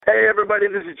everybody.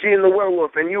 This is Gene the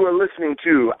Werewolf, and you are listening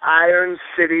to Iron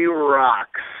City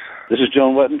Rocks. This is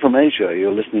John Wetton from Asia.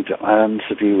 You're listening to Iron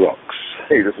City Rocks.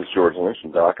 Hey, this is George Lynch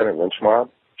from Dokken and Lynch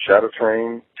Mob, Shadow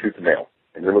Train, Tooth and Nail,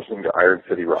 and you're listening to Iron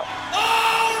City Rocks.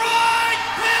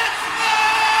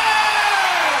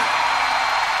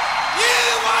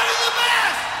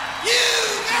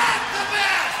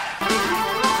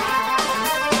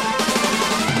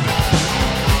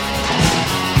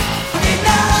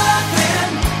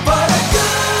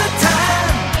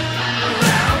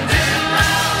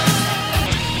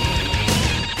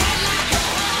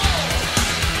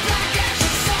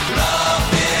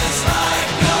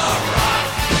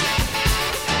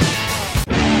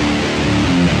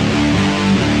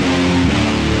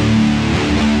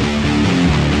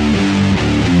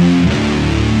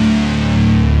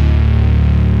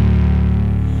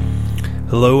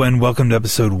 Hello and welcome to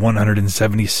episode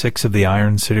 176 of the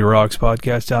Iron City Rocks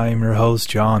podcast. I am your host,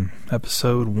 John.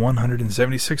 Episode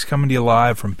 176 coming to you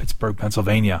live from Pittsburgh,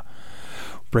 Pennsylvania.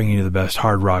 Bringing you the best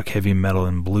hard rock, heavy metal,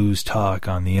 and blues talk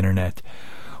on the internet.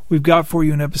 We've got for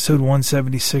you in episode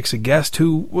 176 a guest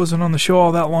who wasn't on the show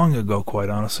all that long ago, quite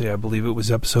honestly. I believe it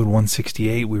was episode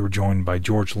 168. We were joined by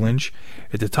George Lynch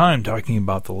at the time talking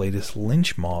about the latest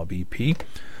Lynch Mob EP.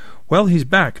 Well, he's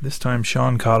back. This time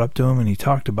Sean caught up to him and he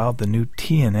talked about the new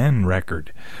TNN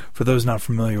record. For those not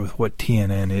familiar with what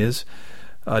TNN is,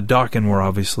 Dokken were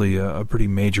obviously a pretty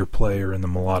major player in the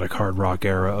melodic hard rock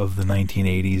era of the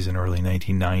 1980s and early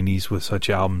 1990s with such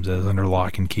albums as Under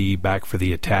Lock and Key, Back for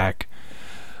the Attack,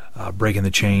 Breaking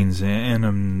the Chains,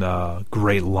 and a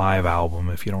great live album.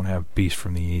 If you don't have Beast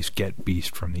from the East, get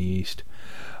Beast from the East.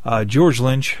 George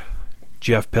Lynch,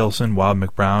 Jeff Pilson, Wild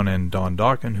McBrown, and Don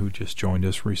Dokken, who just joined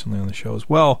us recently on the show as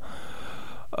well,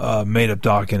 made up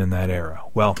Dokken in that era.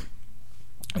 Well,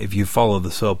 if you follow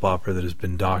the soap opera that has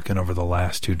been Dokken over the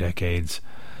last 2 decades,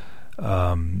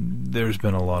 there's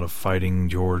been a lot of fighting.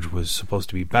 George was supposed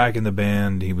to be back in the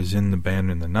band. He was in the band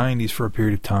in the 90s for a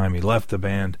period of time. He left the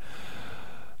band.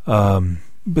 But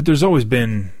there's always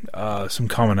been some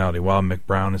commonality. Wild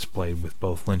McBrown has played with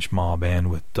both Lynch Mob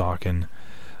and with Dokken.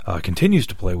 Continues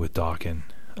to play with Dokken.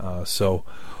 So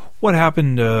what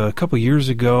happened a couple years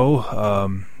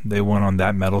ago, they went on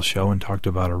That Metal Show and talked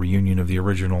about a reunion of the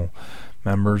original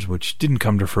members, which didn't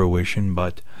come to fruition,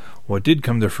 but what did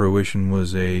come to fruition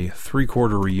was a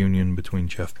 3-quarter reunion between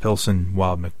Jeff Pilson,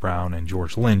 Wild McBrown, and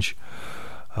George Lynch.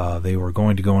 They were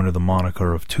going to go under the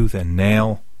moniker of Tooth and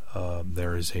Nail.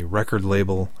 There is a record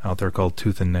label out there called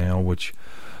Tooth and Nail, which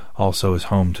also is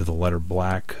home to the Letter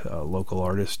Black, local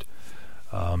artist.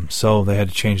 So they had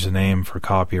to change the name for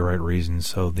copyright reasons,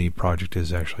 so the project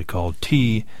is actually called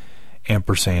T&N.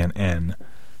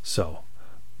 So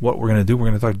what we're going to do, we're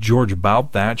going to talk to George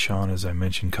about that. Sean, as I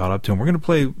mentioned, caught up to him. We're going to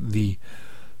play the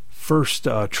first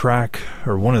track,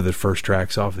 or one of the first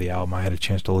tracks off the album I had a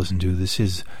chance to listen to. This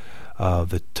is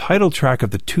the title track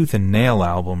of the Tooth and Nail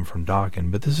album from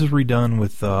Dokken, but this is redone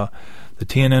with the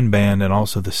TNN band and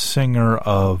also the singer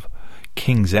of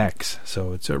King's X,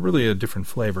 so it's really a different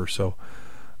flavor. So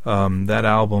that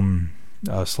album,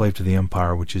 Slave to the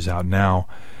Empire, which is out now,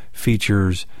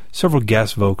 features several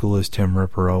guest vocalists, Tim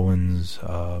Ripper Owens,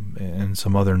 and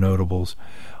some other notables.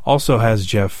 Also has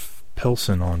Jeff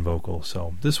Pilson on vocals.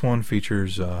 So this one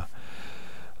features,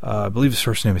 I believe his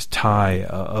first name is Ty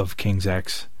of King's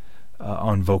X,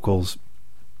 on vocals,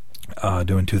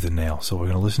 doing Tooth and Nail. So we're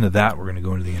going to listen to that. We're going to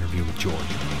go into the interview with George.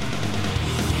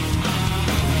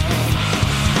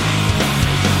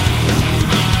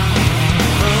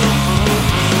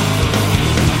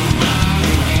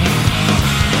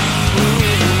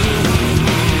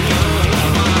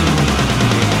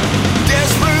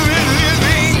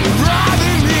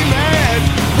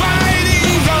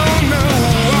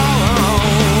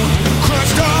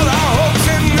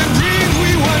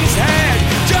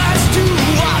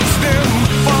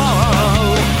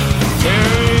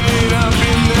 Up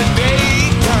in the day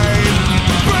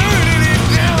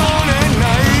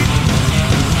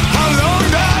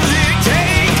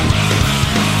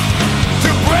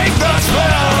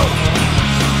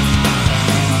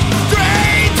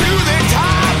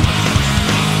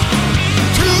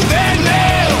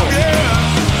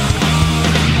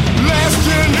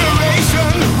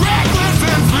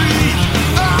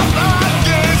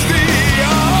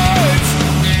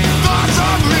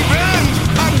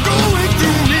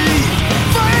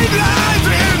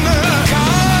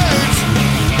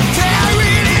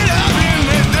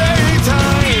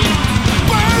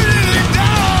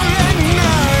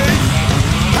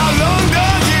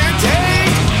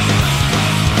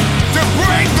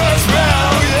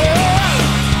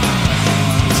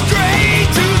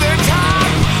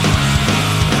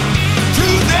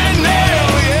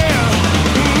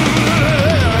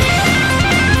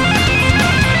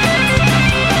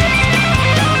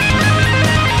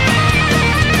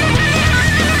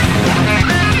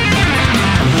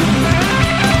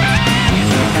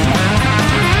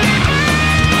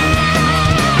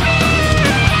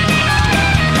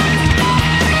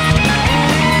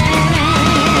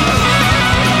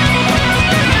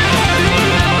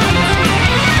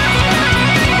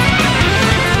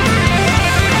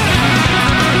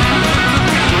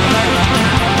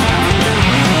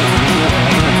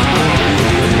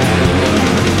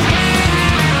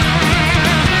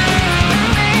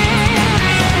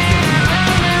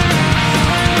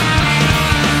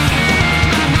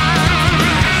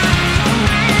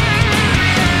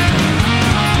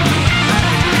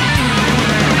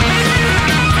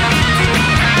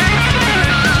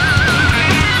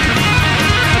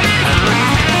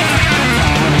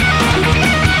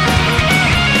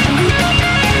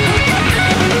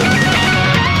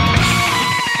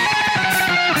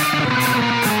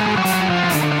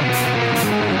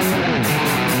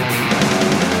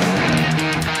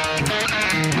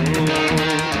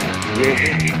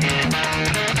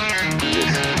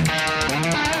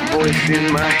Voice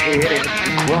in my head at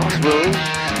the crossroads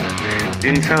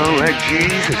didn't sound like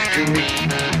Jesus to me.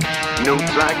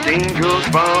 Notes like angels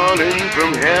falling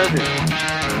from heaven.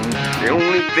 The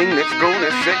only thing that's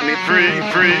gonna set me free,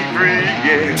 free, free,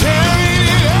 yeah. Tearing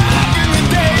it up in the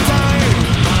daytime,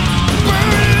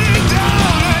 burning it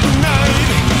down at night.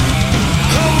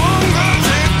 How long does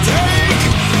it take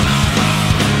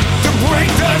to break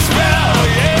the spell,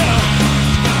 yeah?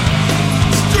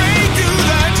 Straight to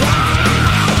the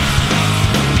top,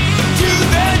 to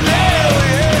the nail,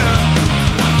 yeah.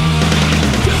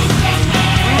 To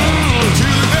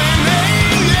the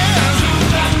nail, yeah.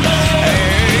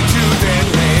 Hey, to the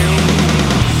nail.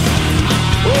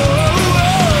 Oh,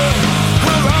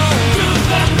 come on. To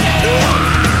the nail.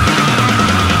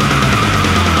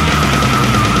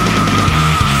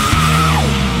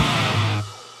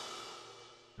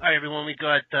 Hi everyone, we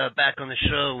got back on the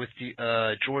show with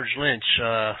George Lynch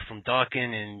from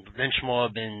Dawkins and Lynch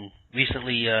Mob, and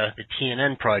recently the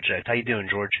TNN project. How you doing,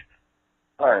 George?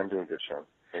 Hi, I'm doing good, Sean.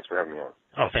 Thanks for having me on.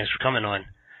 Oh, thanks for coming on.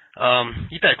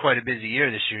 You've had quite a busy year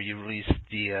this year. You released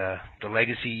the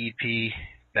Legacy EP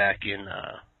back in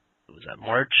what was that,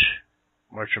 March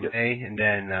or Yep. May, and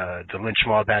then the Lynch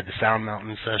Mob had the Sound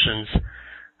Mountain sessions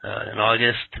in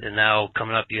August, and now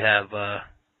coming up you have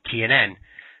TNN,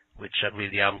 which I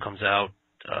believe the album comes out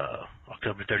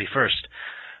October 31st.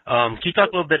 Can you talk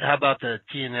a little bit how about the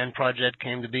TNN project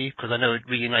came to be? Because I know it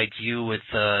reunites you with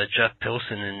Jeff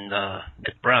Pilson and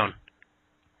Nick Brown.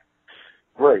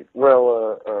 Right.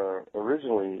 Well,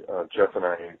 originally, Jeff and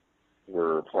I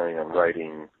were planning on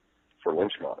writing for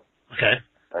Lynch Mob. Okay.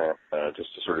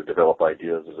 Just to sort of develop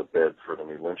ideas as a bed for the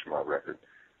new Lynch Mob record.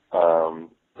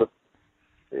 But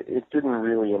it didn't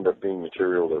really end up being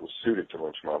material that was suited to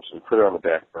Lynch Mob, so we put it on the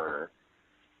back burner.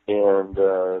 And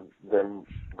then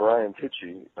Brian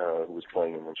Tichy, who was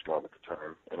playing in Lynch Mob at the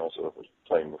time, and also was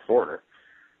playing with Foreigner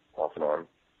off and on,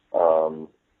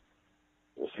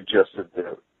 suggested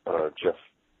that Jeff,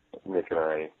 Nick, and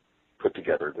I put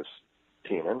together this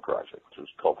TNN project, which was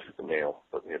called Tooth and Nail,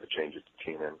 but we had to change it to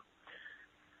TNN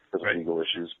because of legal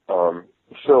issues.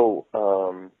 So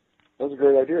that was a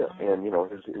great idea, and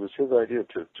it was his idea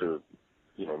to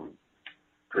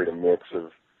create a mix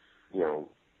of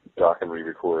Doc and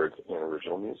re-record and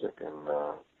original music, and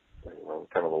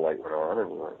kind of the light went on, and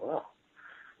we went, wow,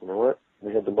 you know what?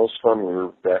 We had the most fun. We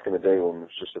were back in the day when it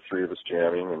was just the three of us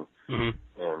jamming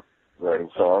and writing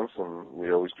songs, and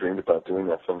we always dreamed about doing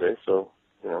that someday. So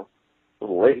a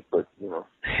little late, but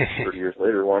 30 years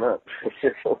later, why not?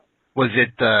 Was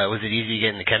it easy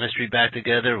getting the chemistry back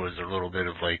together? Was there a little bit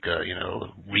of like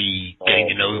getting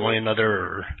to know one another?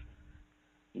 Or?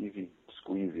 Easy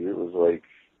squeezy. It was like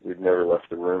we'd never left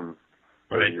the room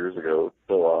 30 years ago. It's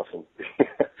so awesome.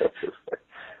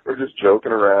 We're just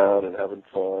joking around and having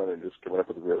fun and just coming up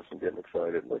with riffs and getting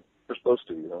excited like we're supposed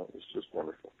to. It's just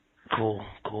wonderful. Cool.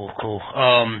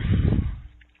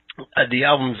 The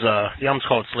album's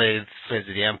called Slaves of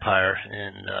the Empire,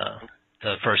 and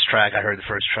the first track, I heard the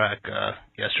first track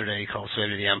yesterday called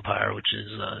Slave of the Empire, which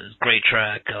is a great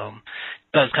track.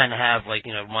 Does kind of have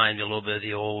remind me a little bit of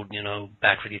the old,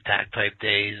 Back for the Attack type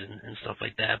days and stuff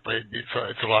like that, but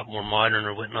it's a lot more modern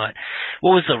or whatnot.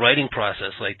 What was the writing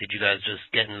process like? Did you guys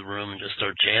just get in the room and just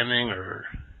start jamming, or?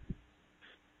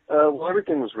 Well,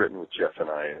 everything was written with Jeff and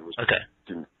I. It was okay.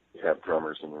 Didn't have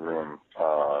drummers in the room.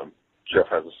 Jeff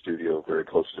has a studio very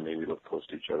close to me. We live close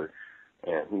to each other.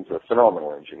 And he's a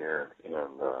phenomenal engineer and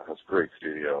has a great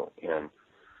studio. And,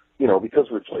 because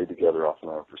we've played together off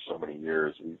and on for so many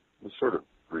years, we sort of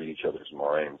read each other's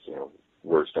minds.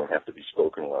 Words don't have to be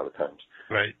spoken a lot of times.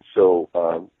 Right. So,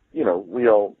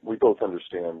 we both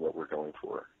understand what we're going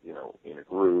for, in a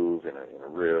groove, in a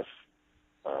riff.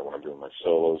 When I'm doing my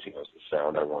solos, he knows the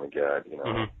sound I want to get,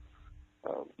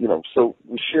 so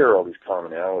we share all these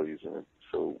commonalities. And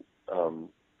so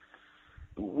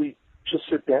we just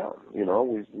sit down, we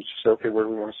just say, okay, where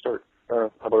do we want to start?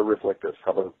 How about a riff like this?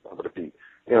 How about a beat?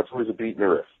 It's always a beat and a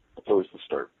riff. It's always the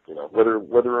start, whether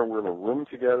we're in a room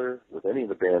together with any of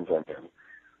the bands I'm in,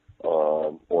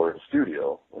 or in a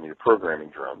studio and you're programming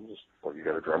drums, or you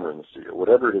got a drummer in the studio,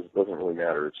 whatever it is, it doesn't really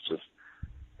matter. It's just,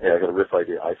 hey, I got a riff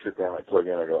idea. I sit down, I plug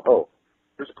in, I go, oh,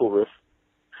 here's a cool riff.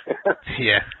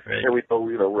 Yeah, right. And we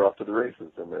know, we're off to the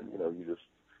races, and then, you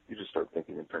just start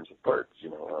thinking in terms of parts,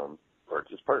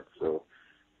 parts is parts. So,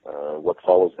 what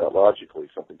follows that logically?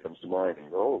 Something comes to mind, and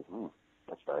you go, oh,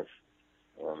 that's nice.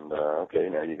 And, okay,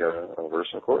 now you got a verse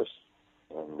and a chorus.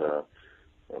 And the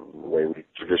way we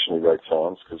traditionally write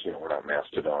songs, because, we're not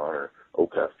Mastodon or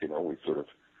Opeth, we sort of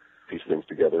piece things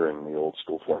together in the old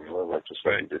school formula, like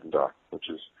we did in Doc, which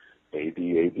is A,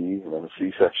 B, and then a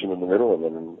C section in the middle, and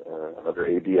then another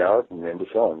A, B out, and end the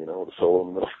song, with a solo in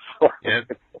the middle of the song.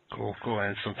 Yep. Cool.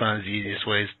 And sometimes the easiest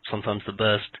way is sometimes the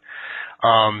best.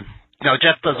 Now,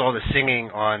 Jeff does all the singing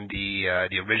on the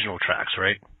original tracks,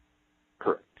 right?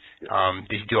 Correct. Yeah.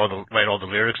 Did he write all the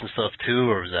lyrics and stuff too,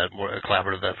 or was that more a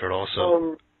collaborative effort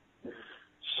also?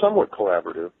 Somewhat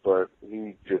collaborative, but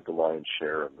he did the lion's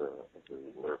share of the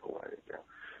lyrical writing. Yeah.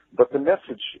 But the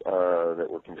message that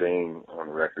we're conveying on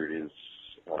the record is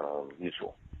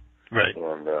mutual. Right.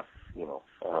 And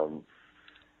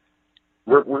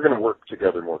we're going to work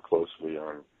together more closely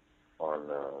on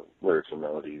lyrics and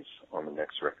melodies on the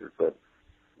next record. But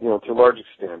to a large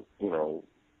extent,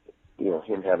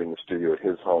 him having the studio at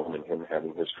his home and him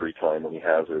having his free time when he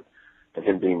has it, and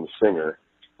him being the singer,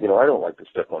 I don't like to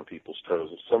step on people's toes.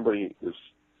 If somebody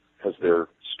has their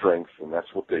strength and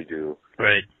that's what they do,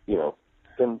 right?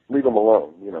 Then leave them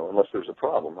alone. Unless there's a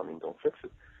problem, don't fix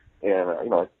it.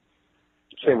 And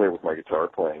same way with my guitar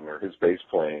playing or his bass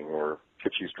playing or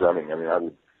Kitchy's drumming. I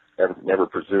would never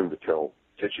presume to tell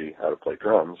Kitchy how to play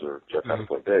drums or Jeff how to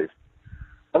play bass,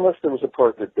 unless there was a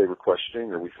part that they were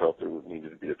questioning or we felt that it needed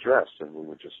to be addressed, and we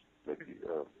would just maybe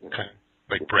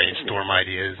like brainstorm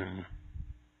ideas and.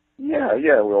 Yeah,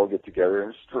 we all get together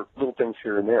and just for little things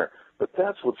here and there. But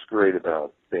that's what's great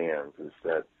about bands is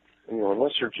that,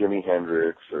 unless you're Jimi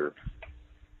Hendrix or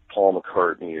Paul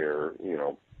McCartney or,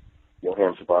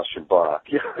 Johann Sebastian Bach,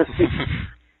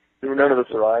 none of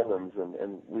us are islands,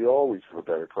 and we always have a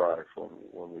better product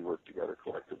when we work together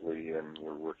collectively and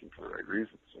we're working for the right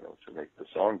reasons, to make the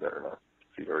song better, not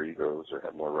feed our egos or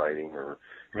have more writing or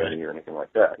writing or anything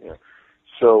like that,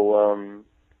 So,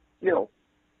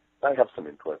 I have some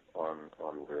input on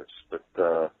lyrics, but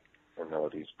and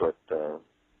melodies, but the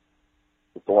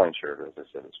lion's share, as I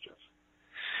said, is Jeff.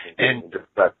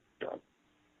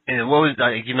 And what was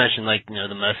you mentioned?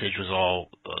 The message was all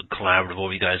collaborative. What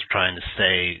were you guys trying to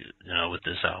say? With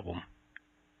this album.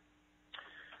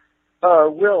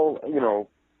 Well,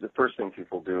 the first thing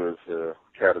people do is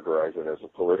categorize it as a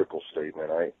political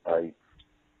statement. I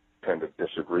tend to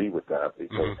disagree with that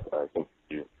because I think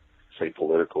you say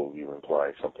political, you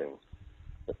imply something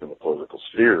that's in the political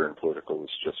sphere, and political is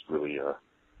just really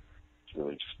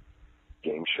just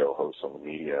game show hosts on the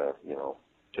media,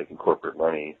 taking corporate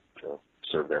money to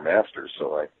serve their masters.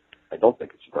 So I don't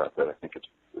think it's about that. I think it's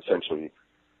essentially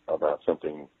about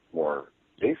something more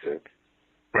basic,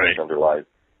 right, which underlies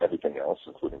everything else,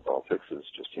 including politics, is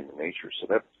just human nature. So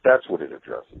that's what it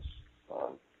addresses.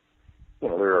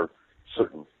 There are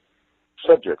certain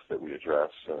subjects that we address,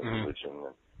 religion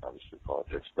and obviously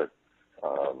politics, but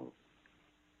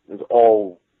it's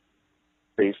all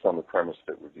based on the premise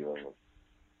that we're dealing with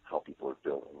how people are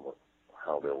built and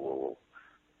how they will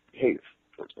behave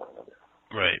towards one another.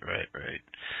 Right.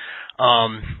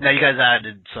 Now you guys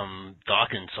added some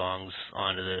Dokken songs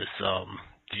onto this. How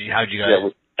did you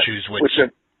guys choose which?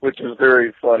 Which is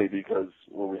very funny because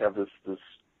when we have this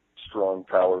strong,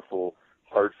 powerful,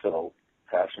 heartfelt,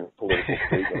 passionate political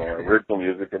statement on our original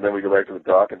music, and then we go back to the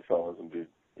Dokken songs and do,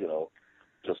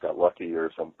 Just Got Lucky or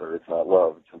something, or It's Not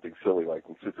Love, it's something silly like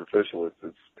and superficial.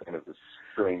 It's kind of this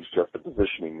strange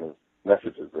juxtapositioning of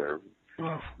messages there.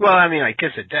 Well,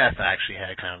 Kiss of Death actually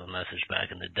had kind of a message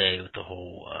back in the day with the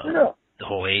whole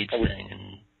AIDS thing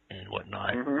and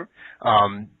whatnot.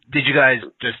 Mm-hmm. Did you guys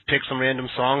just pick some random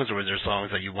songs, or was there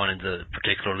songs that you wanted to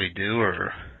particularly do,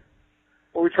 or?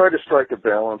 Well, we tried to strike a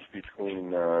balance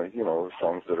between,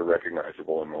 songs that are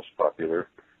recognizable and most popular,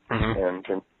 and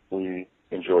we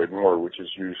enjoyed more, which is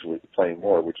usually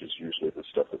the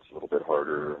stuff that's a little bit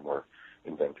harder or more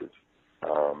inventive.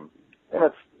 And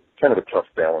that's kind of a tough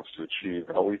balance to achieve.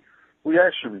 We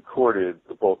actually recorded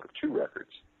the bulk of 2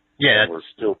 records. Yeah. And we're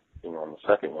still working on the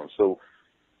second one. So,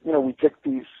 we picked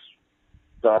these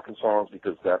Dokken songs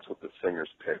because that's what the singers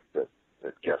picked that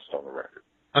guest on the record.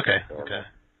 Okay.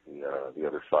 The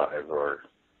other 5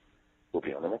 will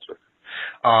be on the next record.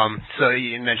 So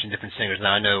you mentioned different singers.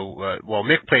 Now I know,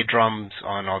 Mick played drums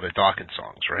on all the Dokken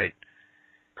songs, right?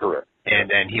 Correct.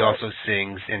 And he also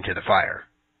sings Into the Fire.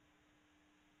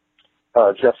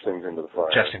 Jeff sings Into the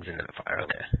Fire.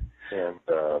 Okay. And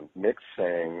Mick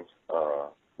sang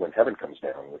When Heaven Comes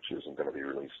Down, which isn't going to be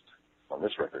released on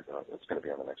this record. It's going to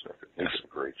be on the next record. He did a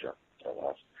great job.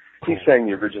 Cool. He sang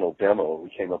the original demo. We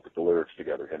came up with the lyrics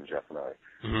together, him, Jeff, and I,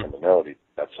 and the melody.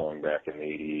 That song back in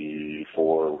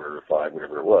 84 or 5,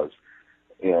 whatever it was.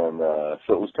 And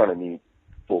so it was kind of neat,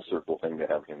 full circle thing to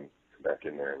have him come back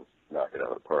in there and knock it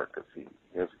out of the park because he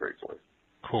has a great voice.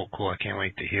 Cool. I can't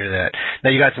wait to hear that.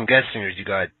 Now you got some guest singers. You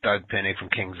got Doug Pinnick from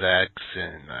King's X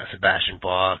and Sebastian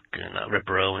Bach and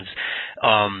Ripper Owens.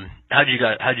 How did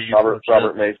you?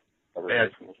 Robert Mason.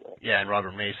 Mason as well. Yeah, and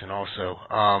Robert Mason also.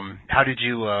 How did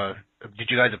you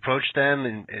guys approach them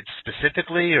and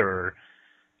specifically, or?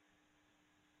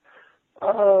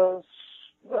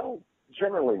 Well,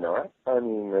 generally not. I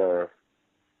mean,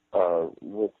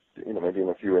 with, maybe in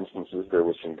a few instances there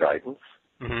was some guidance,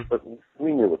 but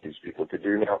we knew what these people could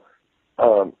do. Now,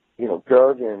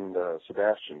 Doug and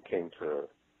Sebastian came to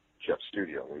Jeff's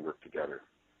studio and we worked together.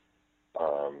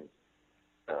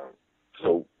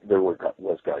 So there was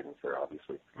guidance there,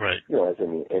 obviously. Right. As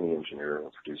any engineer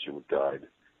or producer would guide,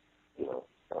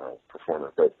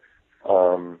 performer. But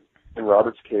in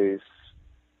Robert's case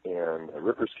and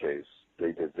Ripper's case,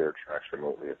 they did their tracks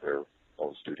remotely at their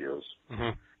own studios.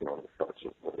 The parts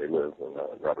of where they live.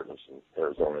 And Robert lives in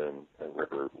Arizona, and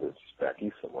Ripper lives back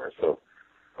east somewhere. So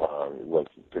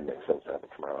it didn't make sense to have them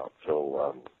come out.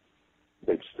 So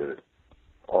they just did it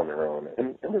on their own,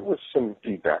 and there was some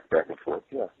feedback back and forth.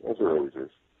 Yeah, as there always is.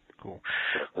 Cool.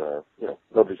 But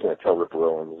nobody's going to tell Ripper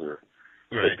Owens or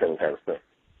right. that kind of thing.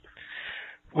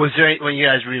 Was there, when you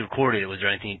guys re-recorded it, was there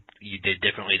anything you did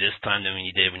differently this time than when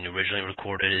you did when you originally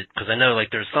recorded it? Because I know,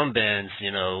 there's some bands,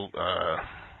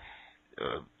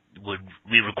 would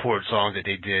re-record songs that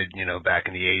they did, back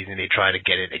in the 80s, and they try to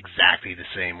get it exactly the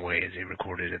same way as they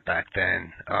recorded it back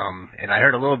then. And I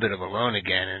heard a little bit of Alone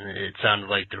Again, and it sounded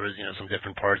like there was, some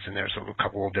different parts in there, so a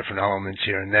couple of different elements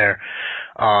here and there.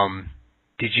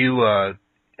 Did you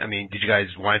guys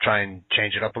want to try and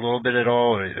change it up a little bit at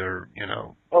all, or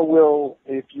Oh, well,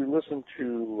 if you listen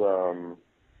to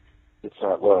It's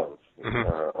Not Love,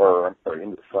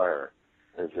 Into the Fire,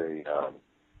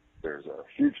 there's a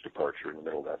huge departure in the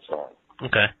middle of that song.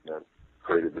 Okay. That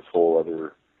created this whole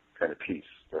other kind of piece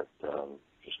that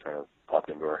just kind of popped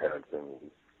into our heads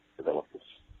and developed this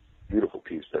beautiful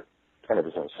piece that kind of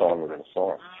is a song within a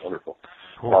song. It's wonderful.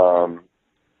 Cool.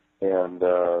 And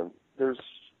there's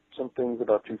some things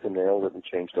about Tooth and Nail that we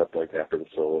changed up, like after the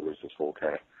solo, there's this whole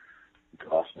kind of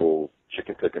gospel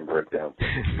chicken picking breakdown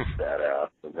thing. That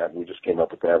out. And that we just came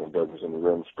up with that when Doug was in the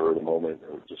room, spur of the moment,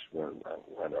 and it just went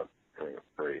up doing it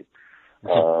great.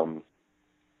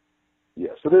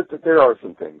 So there are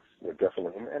some things,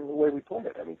 definitely, and the way we play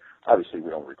it. I mean, obviously we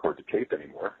don't record the tape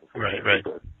anymore. Right.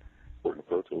 Important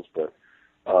Pro Tools, but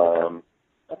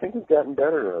I think we've gotten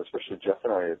better, especially Jeff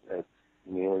and I, at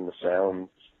nailing the sounds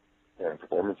and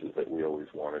performances that we always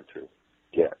wanted to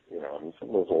get. Some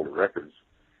of those older records,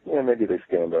 maybe they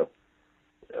stand up,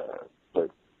 but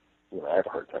I have a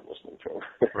hard time listening to them.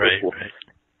 Right.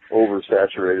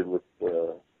 Oversaturated with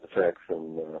effects,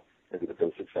 and maybe the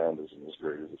basic sound isn't as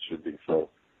great as it should be. So,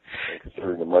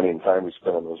 considering the money and time we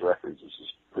spent on those records, this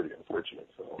is pretty unfortunate.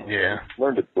 So, yeah,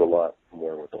 learned to do a lot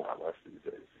more with a lot less these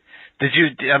days. Has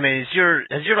your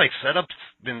setup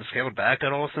been scaled back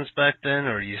at all since back then,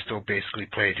 or you still basically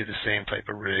play to the same type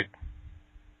of rig?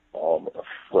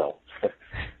 Well,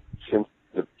 since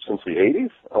the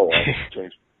 80s? Oh, I've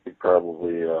changed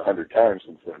probably 100 times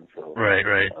since then. So, right.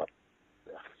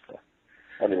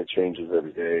 It changes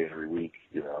every day, every week.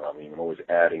 I'm always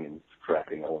adding and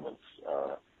subtracting elements.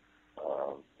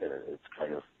 And it's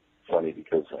kind of funny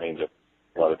because I end up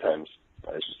a lot of times,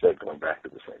 as you said, going back to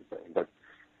the same thing. But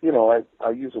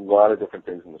I use a lot of different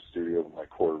things in the studio. My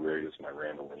core rig is my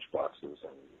Randall Lynch boxes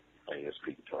and my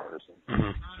ESP guitars. And,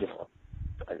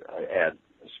 I add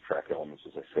and subtract elements,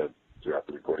 as I said, throughout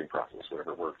the recording process,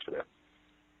 whatever works for that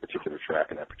particular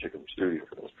track in that particular studio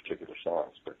for those particular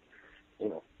songs. But,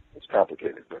 it's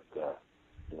complicated, but,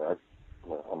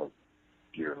 I'm a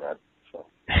gear nut, so.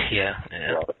 Yeah.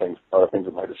 A lot of things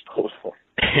at my disposal.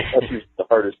 That's usually the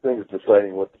hardest thing, is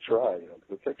deciding what to try,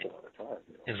 because it takes a lot of time.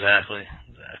 Exactly.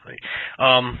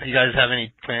 You guys have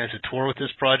any plans to tour with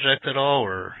this project at all,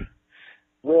 or?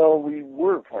 Well, we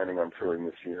were planning on touring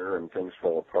this year, and things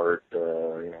fell apart,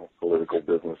 political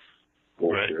business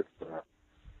bullshit,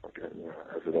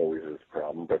 as it always is a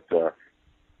problem. But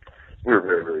we were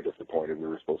very, very disappointed. We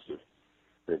were supposed to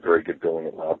have very good billing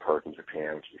at Loud Park in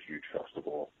Japan, which is a huge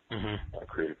festival,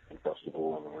 creative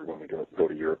festival, and then we're going to go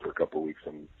to Europe for a couple of weeks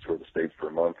and tour the States for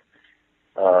a month.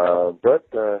 But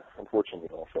unfortunately,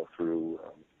 it all fell through.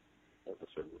 As I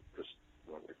said, we're just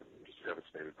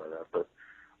devastated by that. But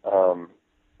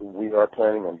we are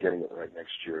planning on getting it right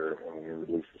next year, and when we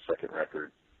release the second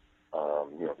record,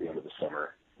 at the end of the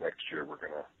summer next year, we're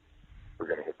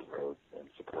gonna hit the road and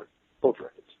support both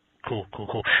records. Cool.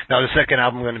 Now, the second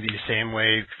album going to be the same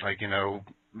way, like,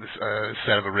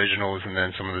 set of originals and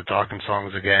then some of the Dokken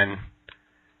songs again?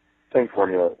 Same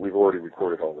formula. We've already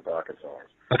recorded all the Dokken songs.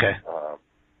 Okay.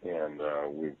 And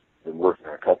we've been working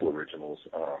on a couple originals.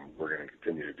 We're going to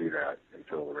continue to do that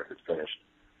until the record's finished.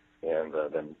 And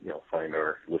then, find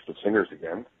our list of singers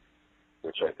again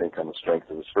which I think on the strength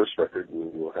of this first record, we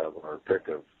will have our pick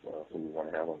of who we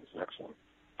want to have on this next one.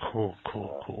 Cool.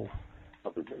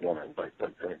 I'll be going to invite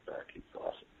Doug Pinnick back. He's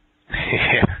awesome.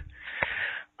 Yeah.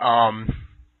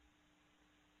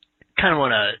 Kind of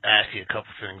want to ask you a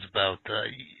couple things about,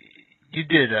 you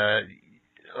did,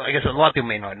 I guess a lot of people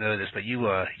may not know this, but you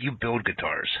build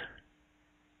guitars.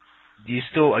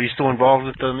 Are you still involved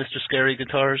with the Mr. Scary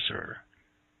guitars, or?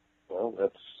 Well,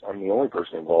 I'm the only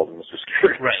person involved in Mr.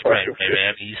 Scary. Right. I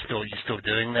mean, you still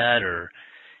doing that, or?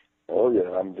 Oh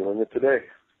yeah, I'm doing it today.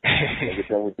 I get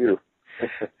done with you.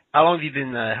 How long have you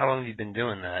been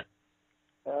doing that?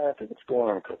 I think it's going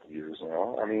on a couple of years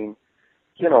now. I mean,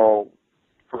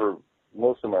 for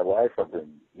most of my life, I've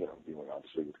been, dealing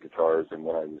obviously with guitars, and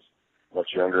when I was much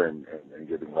younger and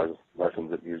giving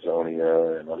lessons at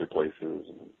Musonia and other places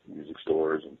and music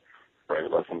stores and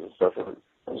private lessons and stuff, that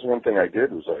was one thing I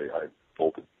did was I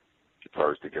bolted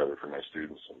guitars together for my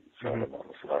students and selling them on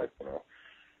the side,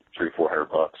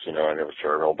 $300-400, I'd have a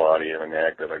Charvel body and a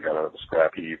neck that I got out of a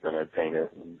scrap heap, and I'd paint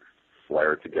it and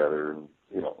wire it together, and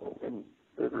and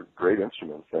they were great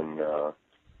instruments, and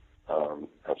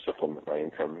helped supplement my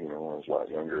income, when I was a lot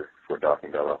younger before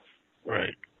docking got off.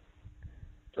 Right.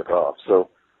 Took off. So,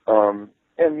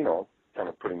 kind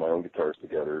of putting my own guitars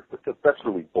together, but that's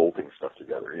really bolting stuff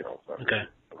together, It's not okay.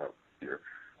 Really here.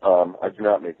 I do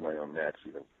not make my own necks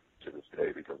even to this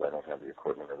day because I don't have the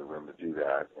equipment or the room to do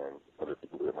that, and other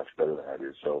people do it much better than I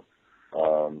do. So,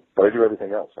 but I do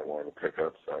everything else. I wind the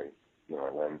pickups. I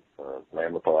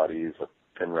land the bodies, I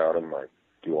pin route them. I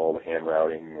do all the hand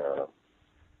routing,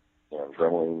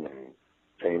 dremeling and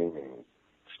painting and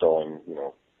installing,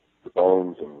 the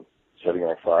bones and setting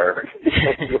on fire.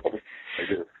 I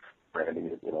do branding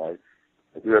it.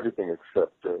 I do everything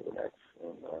except the necks.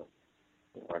 And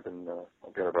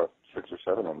I've got about 6 or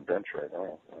 7 on the bench right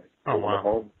now. Oh wow!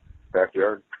 Home,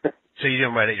 backyard. So you do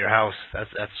them right at your house?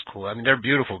 That's cool. I mean, they're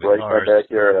beautiful guitars. Right in my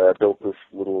backyard, I built this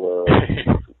little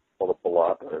called a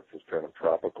palapa. It's this kind of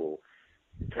tropical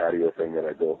patio thing that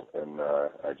I built, and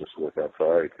I just look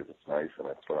outside because it's nice, and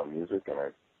I put on music,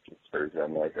 and it's very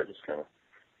zen-like. I just kind of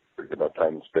forget about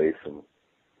time and space, and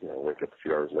wake up a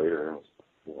few hours later,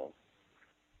 and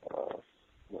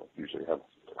usually have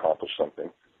accomplished something.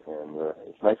 And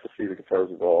it's nice to see the guitars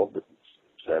evolve, but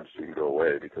it's sad to see them go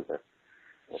away because I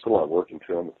put a lot of work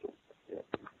into them.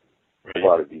 It's a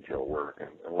lot of detail work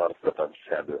and a lot of stuff I've just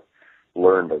had to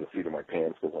learn by the seat of my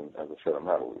pants because, as I said, I'm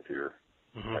not a luthier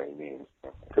by any means.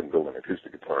 I couldn't build an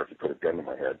acoustic guitar if you put a gun to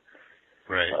my head,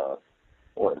 right?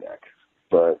 Or a neck.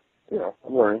 But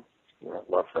I'm learning. I have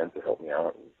a lot of friends that help me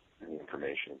out and give me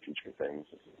information and teach me things,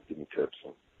 and give me tips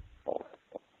and all that.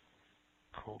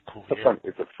 Cool.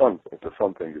 It's a fun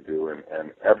thing to do,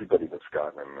 and everybody that's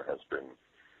gotten them has been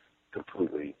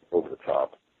completely over the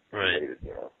top. Right.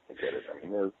 I get it. I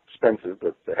mean, they're expensive,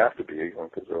 but they have to be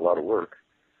because they're a lot of work.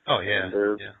 Oh yeah. And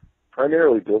they're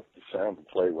primarily built to sound and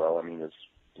play well. I mean,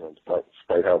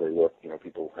 despite how they look,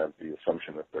 people have the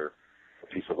assumption that they're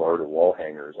a piece of art or wall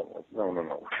hangers. I'm like,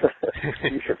 no.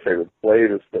 You should say to play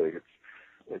this thing.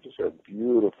 They just have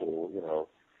beautiful,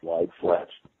 wide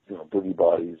flats, boogie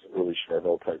bodies, early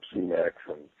Charvel type C-necks,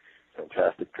 and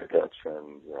fantastic pickups,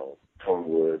 and tone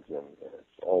woods, and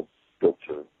it's all built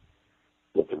to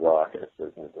rock.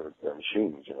 They're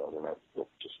machines, they're not built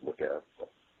to just look at. So.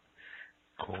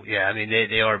 Cool. Yeah, I mean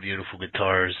they are beautiful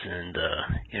guitars, and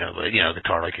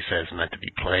guitar, like you said, is meant to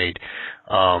be played.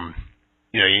 I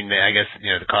guess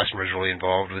the customer is really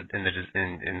involved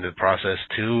in the process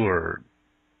too, or.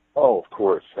 Oh, of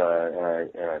course, and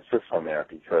I insist on that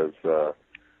because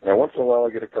once in a while I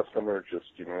get a customer just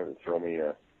to throw me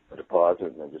a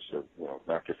deposit and just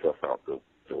knock yourself out, build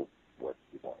what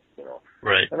you want,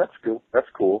 Right. And that's cool. That's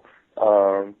cool.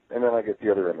 And then I get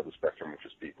the other end of the spectrum, which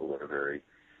is people that are very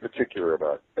particular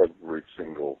about every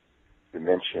single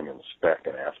dimension and spec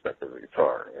and aspect of the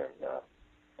guitar,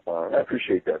 and I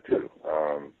appreciate that too.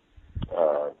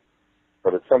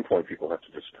 But at some point, people have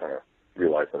to just kind of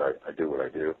realize that I do what I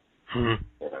do, and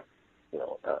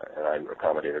I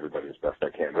accommodate everybody as best I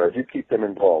can. But I do keep them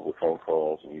involved with phone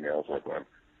calls and emails, like when I'm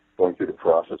going through the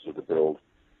process of the build.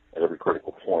 At every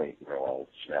critical point, I'll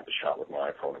snap a shot with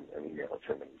my iPhone and email it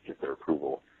to them and get their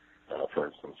approval. For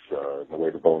instance, the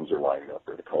way the bones are lined up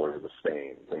or the color of the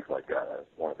stain, things like that. I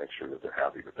want to make sure that they're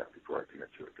happy with that before I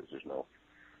commit to it because there's no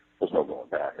going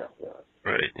back after that.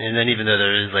 Right. And then even though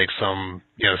there is some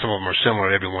of them are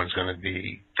similar, everyone's going to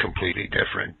be completely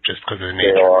different just because of the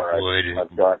nature of the wood.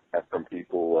 I've got that from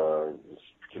people, this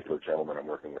particular gentleman I'm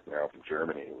working with now from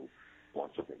Germany who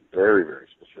wants something very, very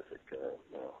specific,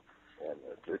 and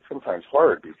it's sometimes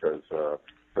hard because, for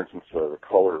instance, the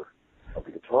color of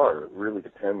the guitar. It really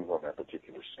depends on that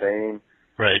particular stain,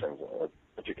 right? Depends on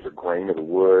a particular grain of the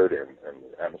wood and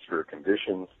atmospheric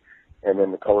conditions, and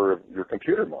then the color of your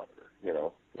computer monitor. You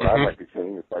know, what I might be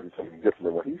seeing is might be something different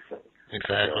than what he's seeing.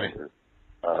 Exactly. You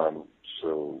know,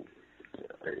 so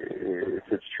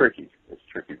it's tricky. It's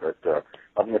tricky, but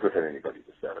I've never had anybody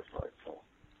dissatisfied. So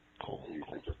cool. I'm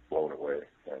usually just blown away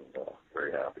and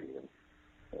very happy. And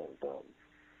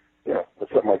yeah,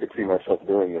 that's something I could see myself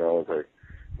doing. You know, as I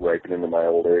ripen into my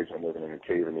old age, I'm living in a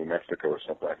cave in New Mexico or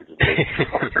something. I could just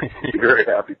be very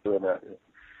happy doing that. Yeah.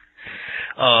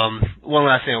 One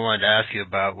last thing I wanted to ask you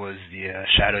about was the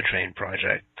Shadow Train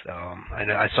project. I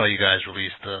know I saw you guys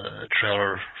release the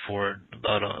trailer for it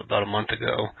about a month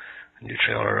ago. A new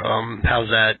trailer. How's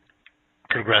that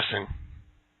progressing?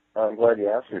 I'm glad you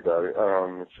asked me about it.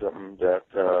 It's something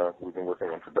that we've been working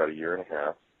on for about a year and a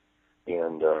half,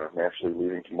 and I'm actually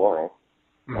leaving tomorrow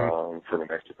for New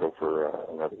Mexico for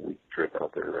another week trip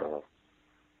out there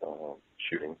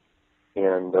shooting.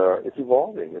 And it's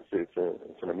evolving. It's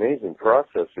an amazing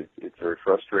process. It's very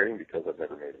frustrating because I've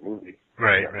never made a movie.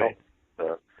 Right. You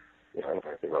know, I don't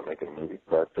know anything about making a movie,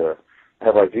 but I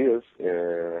have ideas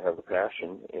and I have the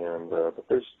passion. And but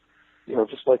there's, you know,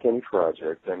 just like any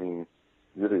project. I mean,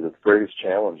 really the greatest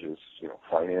challenge is, you know,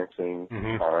 financing,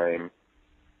 time,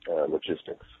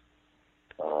 logistics.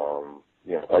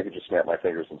 You know, if I could just snap my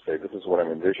fingers and say, this is what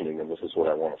I'm envisioning and this is what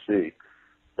I want to see,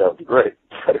 that would be great.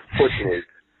 But unfortunately,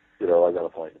 you know, I got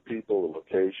to find the people, the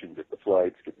location, get the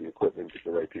flights, get the equipment, get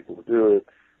the right people to do it.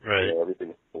 Right. You know, everything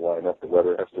has to line up. The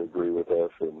weather has to agree with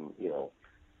us, and you know,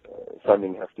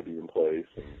 funding has to be in place.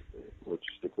 And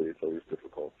logistically, it's always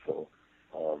difficult. So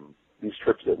these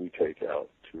trips that we take out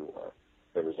to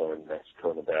Arizona, New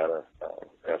Mexico, Nevada,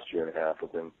 past year and a half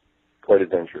have been quite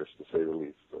adventurous, to say the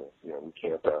least. You know, we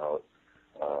camp out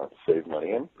to save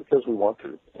money, and because we want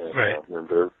to. And, we're in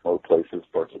very remote places,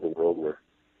 parts of the world where,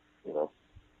 you know,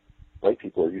 white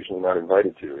people are usually not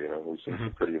invited to. You know, we've seen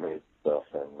some pretty amazing stuff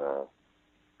and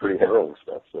pretty harrowing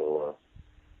stuff. So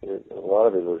a lot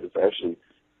of it is actually,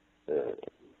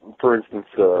 for instance,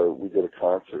 we did a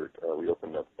concert. We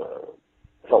opened up,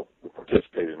 we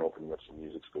participated in opening up some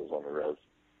music schools on the res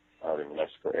out in New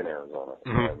Mexico and Arizona,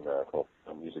 and called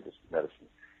Music is Medicine.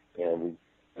 And we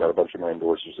got a bunch of my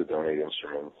endorsers to donate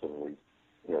instruments, and we,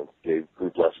 you know, gave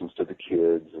group lessons to the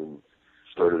kids and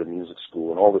started a music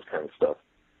school and all this kind of stuff.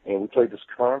 And we played this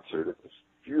concert at this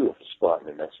beautiful spot in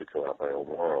New Mexico out by El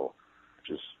Morro,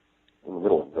 which is in the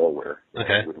middle of nowhere.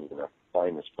 Okay. You wouldn't even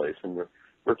find this place. And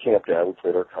we're camped out. We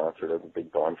played our concert at a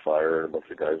big bonfire, and a bunch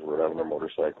of guys rode out on their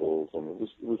motorcycles, and it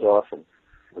was awesome.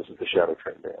 This is the Shadow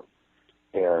Train Band.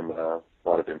 And a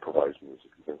lot of improvised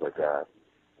music and things like that,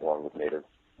 along with native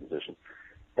musicians.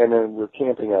 And then we're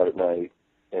camping out at night,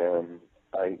 and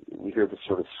we hear this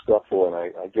sort of scuffle, and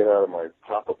I get out of my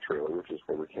pop-up trailer, which is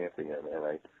where we're camping in, and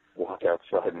I walk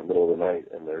outside in the middle of the night,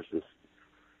 and there's this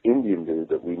Indian dude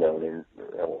that we know named,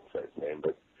 I won't say his name,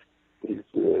 but he's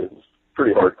a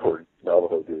pretty hardcore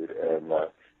Navajo dude, and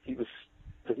he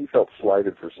felt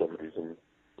slighted for some reason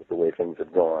with the way things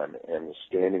had gone, and was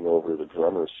standing over the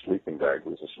drummer's sleeping bag, who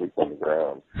was asleep on the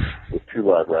ground, with 2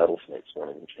 live rattlesnakes, one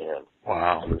in each hand.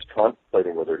 Wow. And he was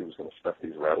contemplating whether he was going to stuff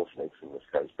these rattlesnakes in this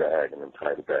guy's bag and then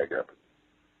tie the bag up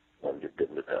and get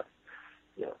bitten to death.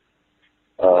 Yeah.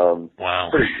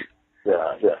 Wow.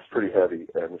 It's pretty heavy,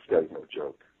 and this guy's no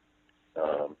joke.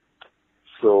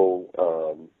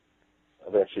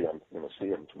 Eventually I'm going to see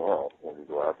him tomorrow when we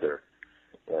go out there.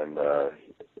 And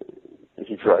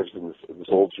he drives in this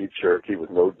old Jeep Cherokee with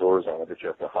no doors on it that you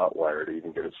have to hotwire to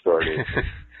even get it started.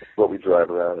 But we drive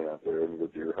around out there and go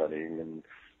deer hunting and,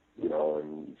 you know,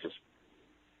 and just,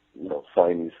 you know,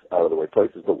 find these out-of-the-way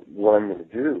places. But what I'm going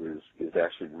to do is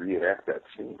actually reenact that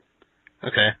scene.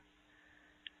 Okay.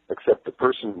 Except the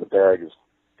person in the bag is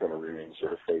going to remain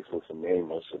sort of faceless and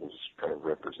nameless, and just kind of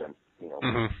represent, you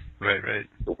know, right,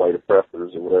 the white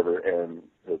oppressors or whatever. And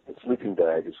the sleeping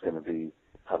bag is going to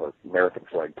have an American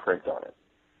flag print on it.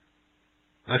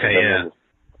 Okay, yeah.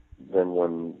 Then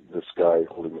when this guy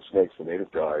holding the snakes, the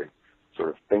native guy, sort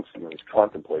of thinks, you know, he's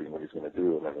contemplating what he's going to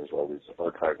do, and then there's all these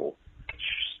archival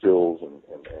stills and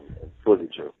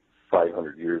footage of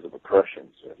 500 years of oppression.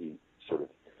 So he sort of,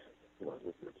 you know,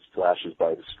 it flashes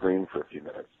by the screen for a few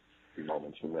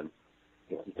moments, and then,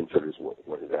 you know, he considers what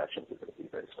his actions are going to be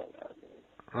based on that.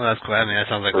 Well, that's cool. I mean, that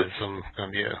sounds like there's going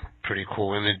to be a pretty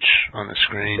cool image on the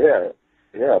screen.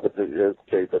 Yeah, but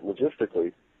but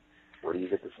logistically, where do you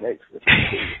get the snakes?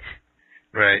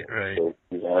 Right. So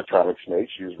use anatomic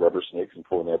snakes, use rubber snakes and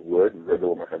pull in that wood and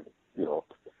wriggle them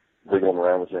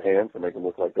around with your the hands to make them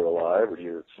look like they're alive, or do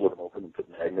you slit them open and put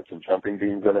magnets and jumping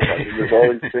beams in it? I mean, there's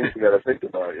all these things you got to think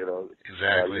about, you know.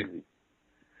 Exactly.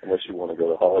 Unless you want to go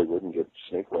to Hollywood and get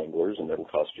snake wranglers, and it'll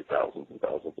cost you thousands and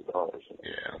thousands of dollars. You know?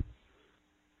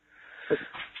 Yeah.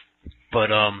 But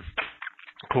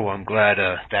cool. I'm glad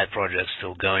that project's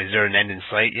still going. Is there an end in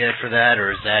sight yet for that,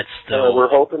 or is that still? We're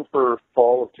hoping for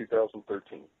fall of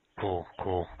 2013. Cool.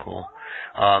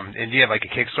 And do you have like a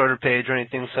Kickstarter page or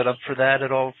anything set up for that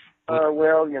at all?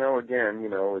 Well, you know, again, you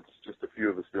know, it's just a few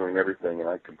of us doing everything, and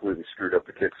I completely screwed up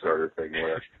the Kickstarter thing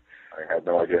where I had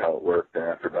no idea how it worked. And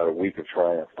after about a week of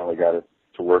trying, I finally got it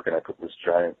to work, and I put this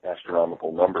giant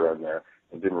astronomical number on there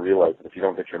and didn't realize that if you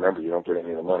don't get your number, you don't get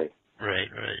any of the money. Right.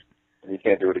 And you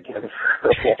can't do it again for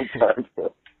a long time.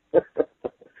 So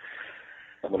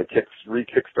I'm going to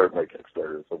re-kickstart my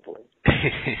Kickstarter at some point.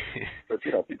 But,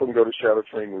 you know, people can go to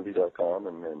shadowtrainmovie.com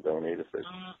and donate if they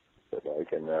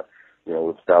like. And, you know,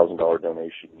 with a $1,000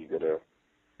 donation, you get a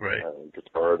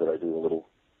guitar that I do a little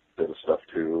bit of stuff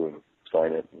to and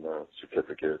sign it and a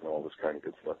certificate and all this kind of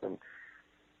good stuff. And,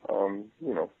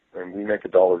 you know, and we make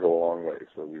 $1 go a long way,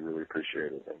 so we really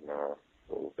appreciate it. And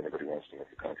so if anybody wants to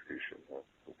make a contribution, it'll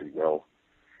be well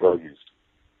used.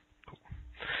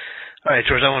 All right,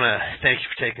 George, I want to thank you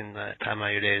for taking the time out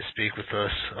of your day to speak with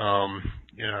us.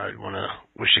 You know, I want to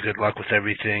wish you good luck with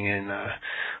everything and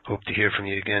hope to hear from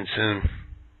you again soon.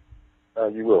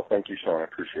 You will. Thank you, Sean. I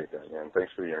appreciate that, man.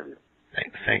 Thanks for the interview.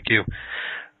 Thank you.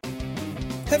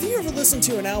 Have you ever listened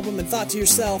to an album and thought to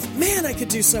yourself, man, I could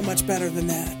do so much better than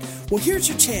that? Well, here's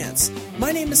your chance.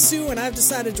 My name is Sue, and I've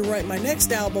decided to write my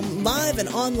next album live and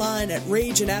online at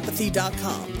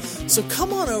rageandapathy.com. So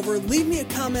come on over, leave me a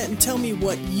comment, and tell me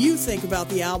what you think about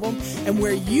the album and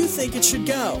where you think it should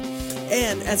go.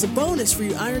 And as a bonus for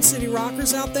you Iron City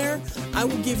rockers out there, I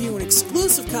will give you an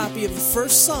exclusive copy of the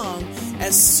first song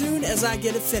as soon as I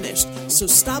get it finished. So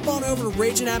stop on over to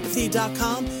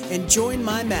rageandapathy.com and join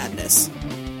my madness.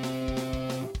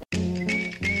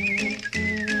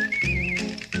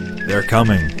 They're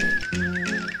coming.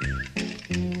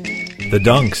 The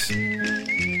dunks.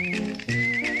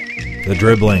 The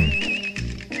dribbling.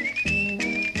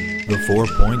 The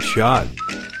 4-point shot.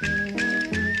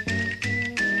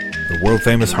 The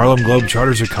world-famous Harlem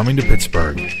Globetrotters are coming to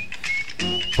Pittsburgh,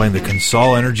 playing the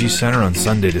Consol Energy Center on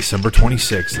Sunday, December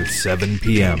 26th at 7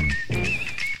 p.m.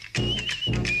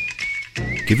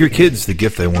 Give your kids the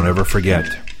gift they won't ever forget.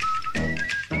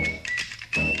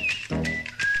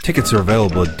 Tickets are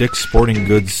available at Dick's Sporting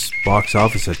Goods box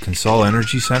office at Consol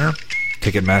Energy Center,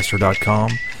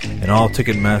 Ticketmaster.com, and all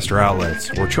Ticketmaster outlets,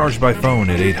 or charged by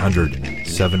phone at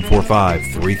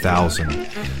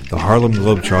 800-745-3000. The Harlem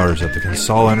Globetrotters at the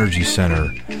Consol Energy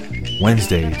Center,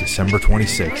 Wednesday, December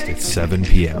 26th at 7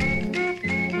 p.m.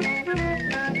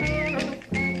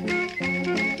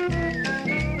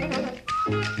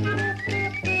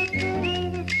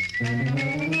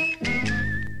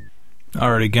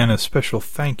 All right, again, a special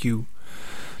thank you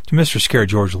to Mr. Scare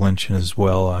George Lynch and as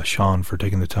well Sean for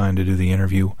taking the time to do the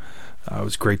interview. It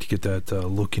was great to get that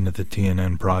look into the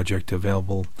TNN project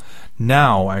available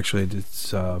now. Actually,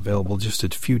 it's available just a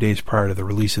few days prior to the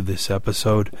release of this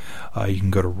episode. You can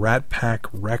go to Rat Pack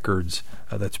Records.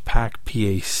 That's Pack,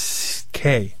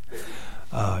 P-A-C-K.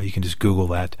 You can just Google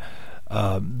that.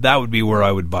 That would be where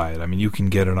I would buy it. I mean, you can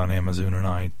get it on Amazon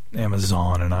and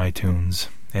iTunes.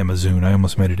 Amazon. I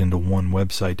almost made it into one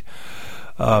website.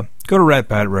 Go to Rat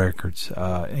Pack Records.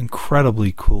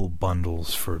 Incredibly cool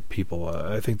bundles for people.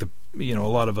 I think a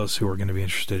lot of us who are going to be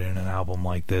interested in an album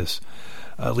like this,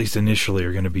 at least initially,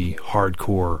 are going to be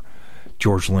hardcore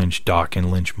George Lynch, Doc, and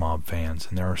Lynch Mob fans.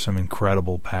 And there are some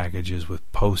incredible packages with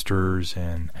posters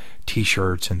and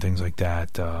T-shirts and things like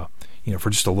that. For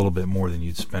just a little bit more than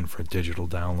you'd spend for a digital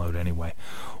download anyway.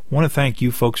 I want to thank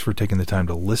you folks for taking the time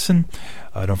to listen.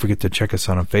 Don't forget to check us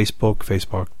out on Facebook,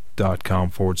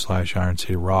 facebook.com/Iron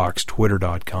City Rocks,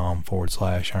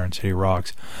 twitter.com/Iron City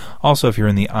Rocks. Also, if you're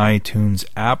in the iTunes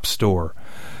App Store,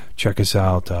 check us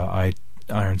out,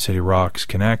 Iron City Rocks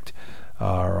Connect,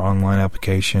 our online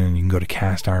application, and you can go to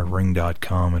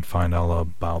castironring.com and find all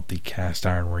about the Cast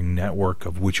Iron Ring network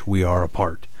of which we are a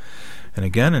part. And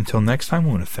again, until next time, I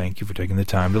want to thank you for taking the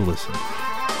time to listen.